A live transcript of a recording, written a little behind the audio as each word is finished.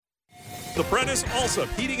The Prentice Alsop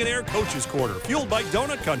Heating and Air Coaches Corner, fueled by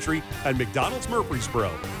Donut Country and McDonald's Murfreesboro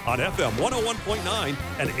on FM 101.9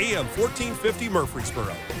 and AM 1450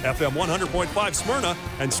 Murfreesboro, FM 100.5 Smyrna,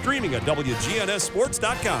 and streaming at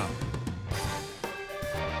WGNSSports.com.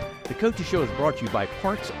 The Coaches Show is brought to you by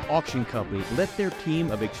Parks Auction Company. Let their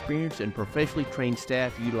team of experienced and professionally trained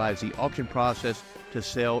staff utilize the auction process to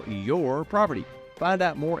sell your property. Find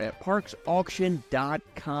out more at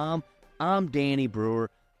parksauction.com. I'm Danny Brewer.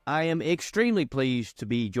 I am extremely pleased to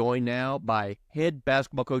be joined now by head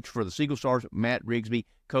basketball coach for the Siegel Stars, Matt Rigsby.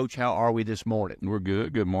 Coach, how are we this morning? We're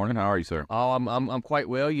good. Good morning. How are you, sir? Oh, I'm quite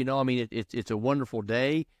well. You know, I mean, it's a wonderful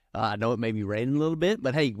day. I know it may be raining a little bit,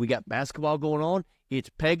 but hey, we got basketball going on. It's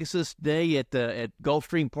Pegasus Day at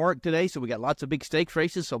Gulfstream Park today, so we got lots of big stakes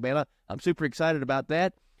races. So, man, I'm super excited about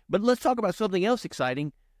that. But let's talk about something else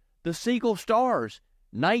exciting. The Siegel Stars,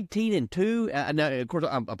 19-2. Now, of course,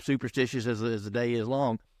 I'm superstitious as the day is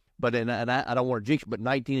long. But I don't want to jinx it, but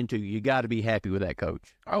 19-2, you got to be happy with that,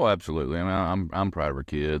 Coach. Oh, absolutely. I mean, I'm proud of our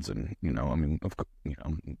kids, and if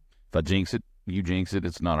I jinx it, you jinx it.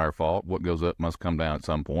 It's not our fault. What goes up must come down at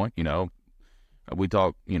some point. We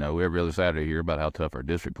talk, every other Saturday here about how tough our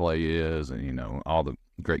district play is, and all the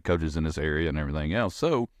great coaches in this area and everything else.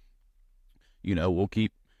 So, we'll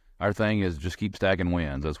keep our thing is just keep stacking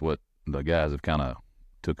wins. That's what the guys have kind of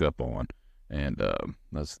took up on, and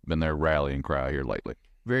that's been their rallying cry here lately.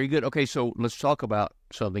 Very good. Okay, so let's talk about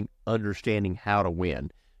something, understanding how to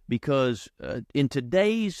win. Because in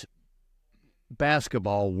today's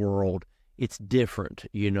basketball world, it's different,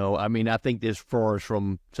 I mean, I think this far as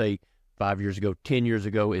from, say, 5 years ago, 10 years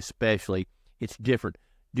ago especially, it's different.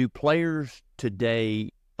 Do players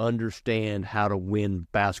today understand how to win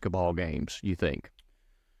basketball games, you think?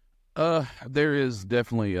 There is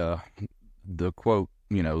definitely the quote,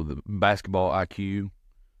 the basketball IQ.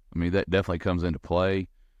 I mean, that definitely comes into play.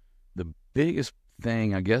 The biggest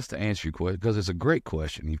thing, I guess, to answer your question, because it's a great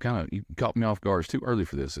question. You caught me off guard. It's too early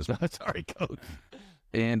for this. Sorry, Coach.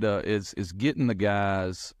 And it's getting the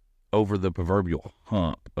guys over the proverbial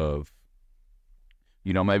hump of,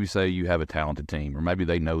 maybe say you have a talented team, or maybe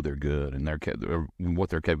they know they're good and what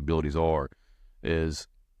their capabilities are is,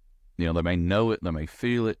 they may know it, they may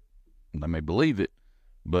feel it, they may believe it,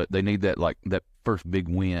 but they need that first big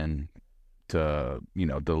win to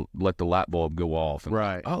let the light bulb go off. And,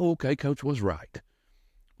 right. Oh, okay, Coach was right.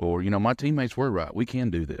 Or, my teammates were right. We can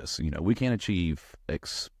do this. We can achieve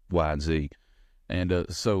X, Y, and Z. And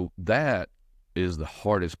so that is the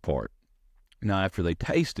hardest part. Now, after they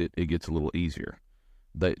taste it, it gets a little easier.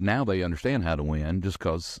 Now they understand how to win just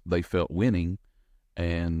because they felt winning,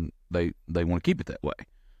 and they want to keep it that way.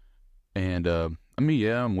 And, I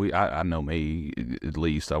know me, at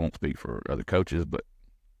least. I won't speak for other coaches, but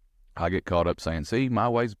I get caught up saying, see, my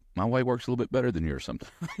way works a little bit better than yours sometimes.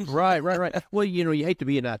 Right. Well, you hate to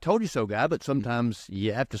be an I told you so guy, but sometimes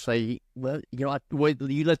you have to say, well, you let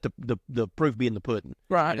the proof be in the pudding.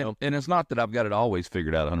 Right. And it's not that I've got it always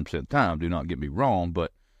figured out 100% of the time. Do not get me wrong,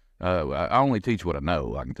 but I only teach what I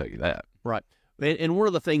know. I can tell you that. Right. And one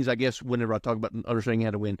of the things, I guess, whenever I talk about understanding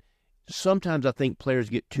how to win, sometimes I think players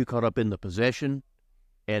get too caught up in the possession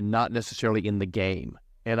and not necessarily in the game.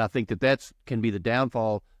 And I think that can be the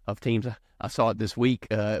downfall of teams. I saw it this week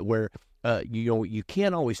where you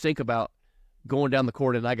can't always think about going down the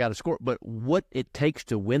court and I got to score, but what it takes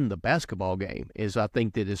to win the basketball game is, I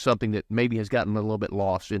think, that is something that maybe has gotten a little bit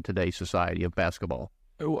lost in today's society of basketball.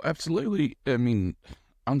 Oh, absolutely. I mean,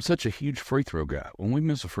 I'm such a huge free throw guy. When we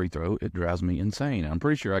miss a free throw, it drives me insane. I'm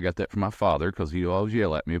pretty sure I got that from my father because he'd always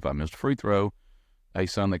yell at me if I missed a free throw. Hey,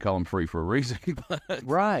 son, they call him free for a reason. But,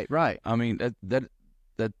 right. I mean, that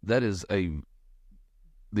is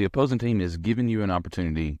the opposing team is giving you an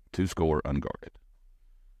opportunity to score unguarded.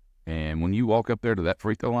 And when you walk up there to that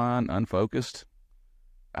free throw line unfocused,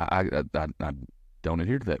 I don't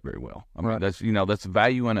adhere to that very well. I mean, that's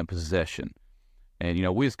value in a possession.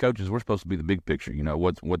 And, we as coaches, we're supposed to be the big picture.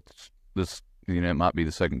 What's this, it might be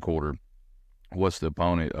the second quarter. What's the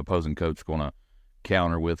opposing coach going to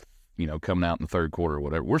counter with, coming out in the third quarter or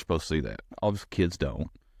whatever. We're supposed to see that. All these kids don't.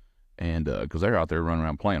 And because they're out there running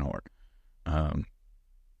around playing hard.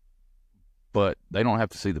 But they don't have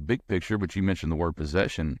to see the big picture. But you mentioned the word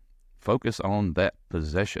possession. Focus on that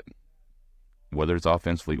possession, whether it's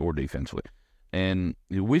offensively or defensively. And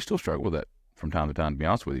we still struggle with that from time to time, to be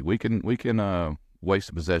honest with you. We can waste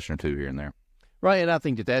a possession or two here and there. Right, and I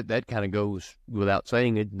think that kind of goes without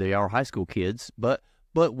saying it. They are high school kids. But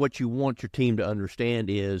what you want your team to understand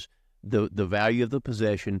is the value of the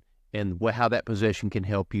possession and how that possession can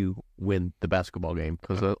help you win the basketball game,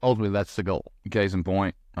 because ultimately that's the goal. Case in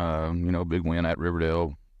point, big win at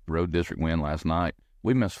Riverdale, road district win last night.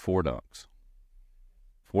 we missed 4 dunks,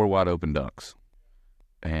 4 wide open dunks,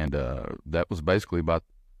 and that was basically about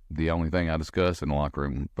the only thing I discussed in the locker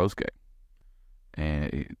room post game.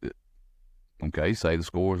 And okay, say the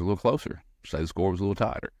score was a little closer, say the score was a little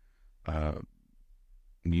tighter.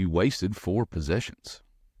 You wasted 4 possessions.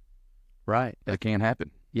 Right. That can't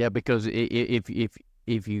happen. Yeah, because if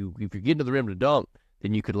you're getting to the rim to dunk,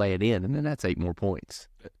 then you could lay it in, and then that's 8 more points.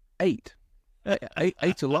 8.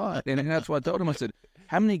 8's a lot, and that's what I told him. I said,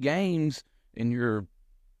 how many games in your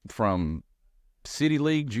from City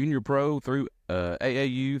League, Junior Pro through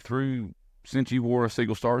AAU through since you wore a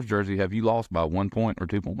Siegel Stars jersey have you lost by 1 point or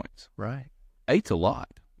 2 points? Right. 8's a lot.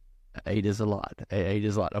 8 is a lot. 8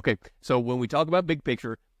 is a lot. Okay, so when we talk about big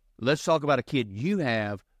picture, let's talk about a kid you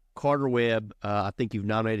have, Carter Webb. I think you've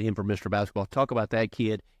nominated him for Mr. Basketball. Talk about that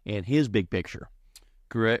kid and his big picture.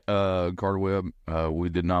 Correct. Carter Webb, we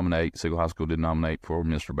did nominate, Siegel High School did nominate for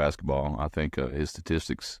Mr. Basketball. I think his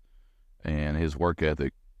statistics and his work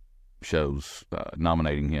ethic shows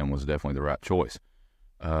nominating him was definitely the right choice.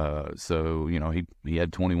 So, he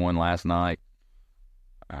had 21 last night.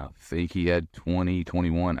 I think he had 20,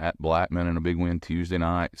 21 at Blackman in a big win Tuesday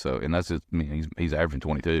night. So, and that's just, he's averaging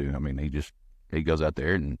 22. He goes out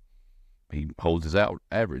there and he holds his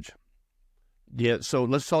average. Yeah, so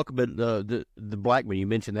let's talk about the Blackman. You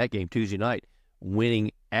mentioned that game Tuesday night,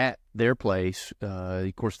 winning at their place.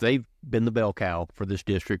 Of course, they've been the bell cow for this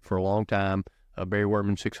district for a long time. Barry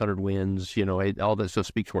Wortman, 600 wins. All that stuff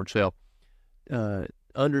speaks for itself.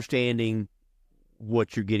 Understanding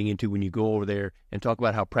what you're getting into when you go over there, and talk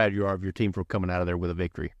about how proud you are of your team for coming out of there with a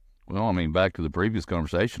victory. Well, back to the previous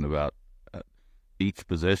conversation about each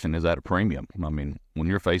possession is at a premium. When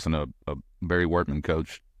you're facing a Barry Wortman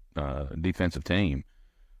coach defensive team,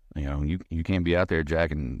 you can't be out there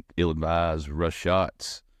jacking ill-advised rush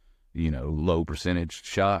shots, low percentage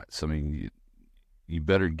shots. You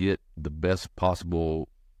better get the best possible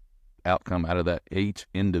outcome out of that each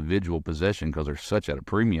individual possession because they're such at a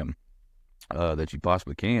premium that you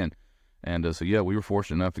possibly can. And we were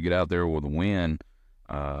fortunate enough to get out there with a win.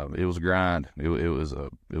 It was a grind. It was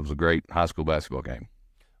a great high school basketball game.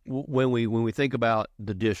 When we think about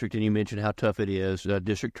the district, and you mentioned how tough it is,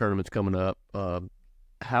 district tournaments coming up,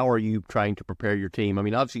 how are you trying to prepare your team?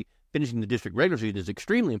 Obviously, finishing the district regular season is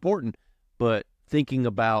extremely important, but thinking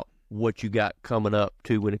about what you got coming up,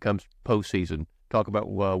 too, when it comes postseason. Talk about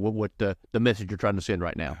what the message you're trying to send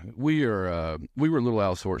right now. We were a little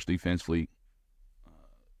out of sorts defensively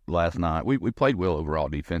last night. We played well overall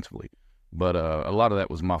defensively, but a lot of that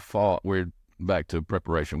was my fault. We're back to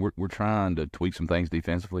preparation. We're trying to tweak some things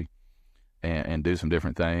defensively and do some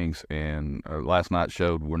different things. And last night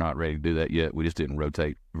showed we're not ready to do that yet. We just didn't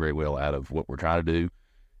rotate very well out of what we're trying to do.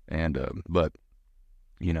 And but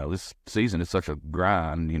this season is such a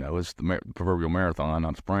grind. It's the proverbial marathon,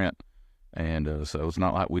 not a sprint. And so it's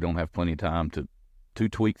not like we don't have plenty of time to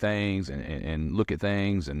tweak things and look at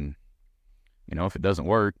things. And if it doesn't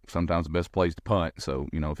work, sometimes the best play is to punt. So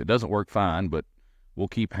if it doesn't work, fine, but we'll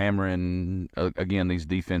keep hammering, again, these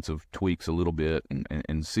defensive tweaks a little bit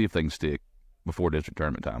and see if they can stick before district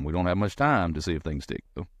tournament time. We don't have much time to see if they can stick,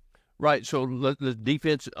 though. Right, so the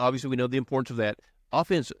defense, obviously we know the importance of that.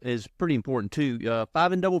 Offense is pretty important, too.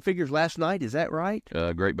 5 in double figures last night, is that right?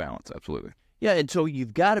 Great balance, absolutely. Yeah, and so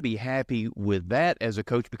you've got to be happy with that as a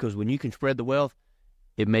coach, because when you can spread the wealth,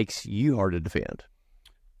 it makes you hard to defend.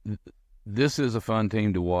 This is a fun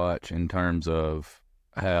team to watch in terms of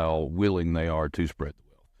how willing they are to spread the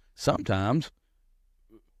wealth. Sometimes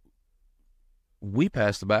we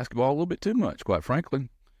pass the basketball a little bit too much, quite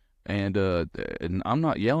frankly. And I'm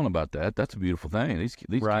not yelling about that. That's a beautiful thing.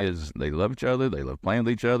 These right. Kids, they love each other. They love playing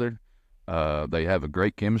with each other. They have a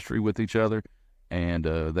great chemistry with each other. And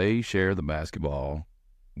they share the basketball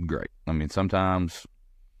great. Sometimes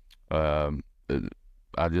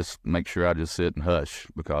I just make sure I just sit and hush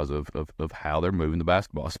because of how they're moving the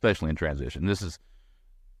basketball, especially in transition. This is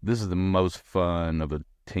the most fun of a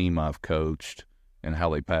team I've coached, and how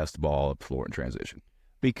they pass the ball up the floor in transition.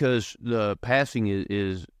 Because the passing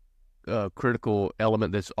is a critical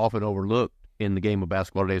element that's often overlooked in the game of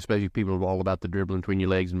basketball today, especially people are all about the dribbling between your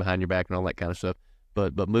legs and behind your back and all that kind of stuff.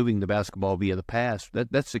 But moving the basketball via the pass,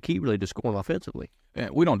 that's the key really to scoring offensively. Yeah,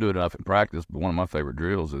 we don't do it enough in practice, but one of my favorite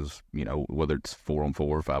drills is, whether it's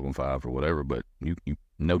 4-on-4, 5-on-5, or whatever, but you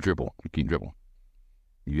no dribble. You can't dribble.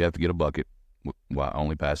 You have to get a bucket while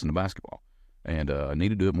only passing the basketball. And I need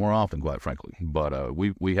to do it more often, quite frankly. But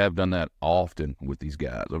we have done that often with these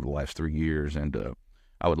guys over the last 3 years, and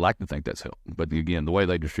I would like to think that's helped. But again, the way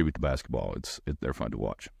they distribute the basketball, they're fun to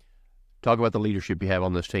watch. Talk about the leadership you have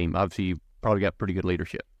on this team. Obviously, you've probably got pretty good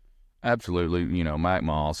leadership. Absolutely. Mac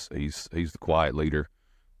Moss, he's the quiet leader.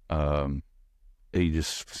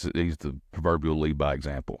 He's the proverbial lead by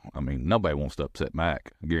example. I mean, nobody wants to upset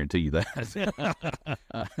Mac. I guarantee you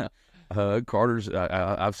that. Carter's,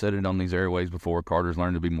 I've said it on these airways before, Carter's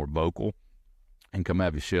learned to be more vocal and come out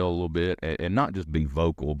of his shell a little bit, and not just be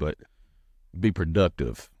vocal, but be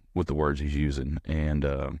productive with the words he's using. And,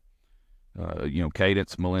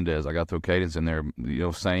 Cadence, Melendez, I got to throw Cadence in there,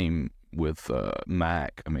 same with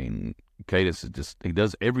Mac. I mean, Cadence is he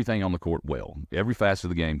does everything on the court well. Every facet of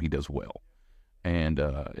the game he does well. And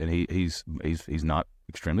he's not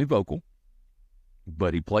extremely vocal,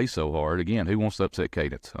 but he plays so hard. Again, who wants to upset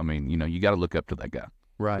Cadence? I mean, you got to look up to that guy,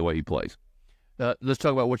 right? The way he plays. Let's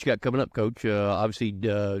talk about what you got coming up, Coach. Obviously,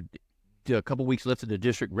 a couple weeks left in the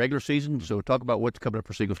district regular season, so talk about what's coming up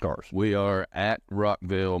for Siegel Stars. We are at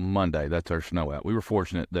Rockville Monday. That's our snow out. We were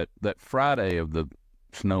fortunate that Friday of the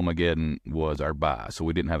Snowmageddon was our bye, so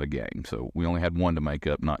we didn't have a game. So we only had one to make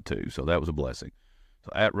up, not two. So that was a blessing.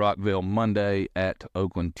 So at Rockville Monday, at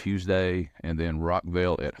Oakland Tuesday, and then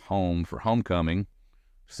Rockville at home for homecoming,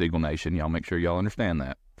 Siegel Nation. Y'all make sure y'all understand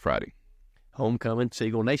that, Friday. Homecoming,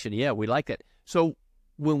 Siegel Nation. Yeah, we like that. So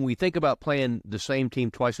when we think about playing the same team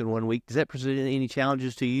twice in 1 week, does that present any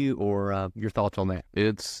challenges to you, or your thoughts on that?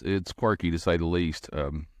 It's quirky, to say the least.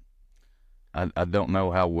 I don't know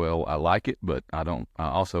how well I like it, but I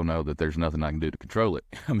also know that there's nothing I can do to control it.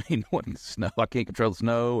 I mean, when snow, I can't control the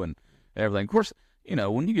snow and everything. Of course,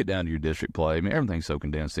 when you get down to your district play, I mean, everything's so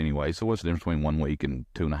condensed anyway. So what's the difference between 1 week and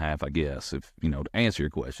 2.5, I guess, if, to answer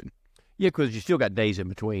your question? Yeah, because you still got days in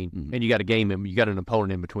between, and you got a game, and you got an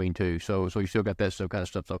opponent in between, too. So you still got that kind of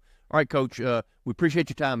stuff. So, all right, Coach, we appreciate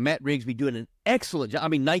your time. Matt Rigsby doing an excellent job. I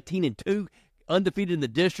mean, 19-2, undefeated in the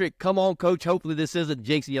district. Come on, Coach. Hopefully this isn't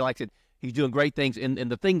jinxing you. Like I said, he's doing great things. And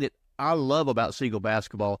the thing that I love about Siegel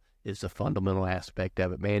basketball is the fundamental aspect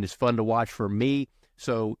of it, man. It's fun to watch for me.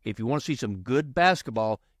 So if you want to see some good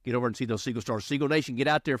basketball, get over and see those Siegel Stars. Siegel Nation, get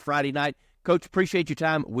out there Friday night. Coach, appreciate your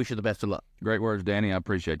time. Wish you the best of luck. Great words, Danny. I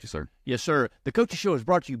appreciate you, sir. Yes, sir. The Coaches Show is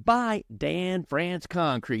brought to you by Dan France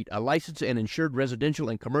Concrete, a licensed and insured residential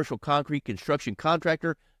and commercial concrete construction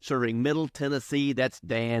contractor serving Middle Tennessee. That's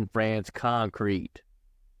Dan France Concrete.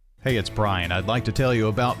 Hey, it's Brian. I'd like to tell you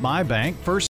about my bank, First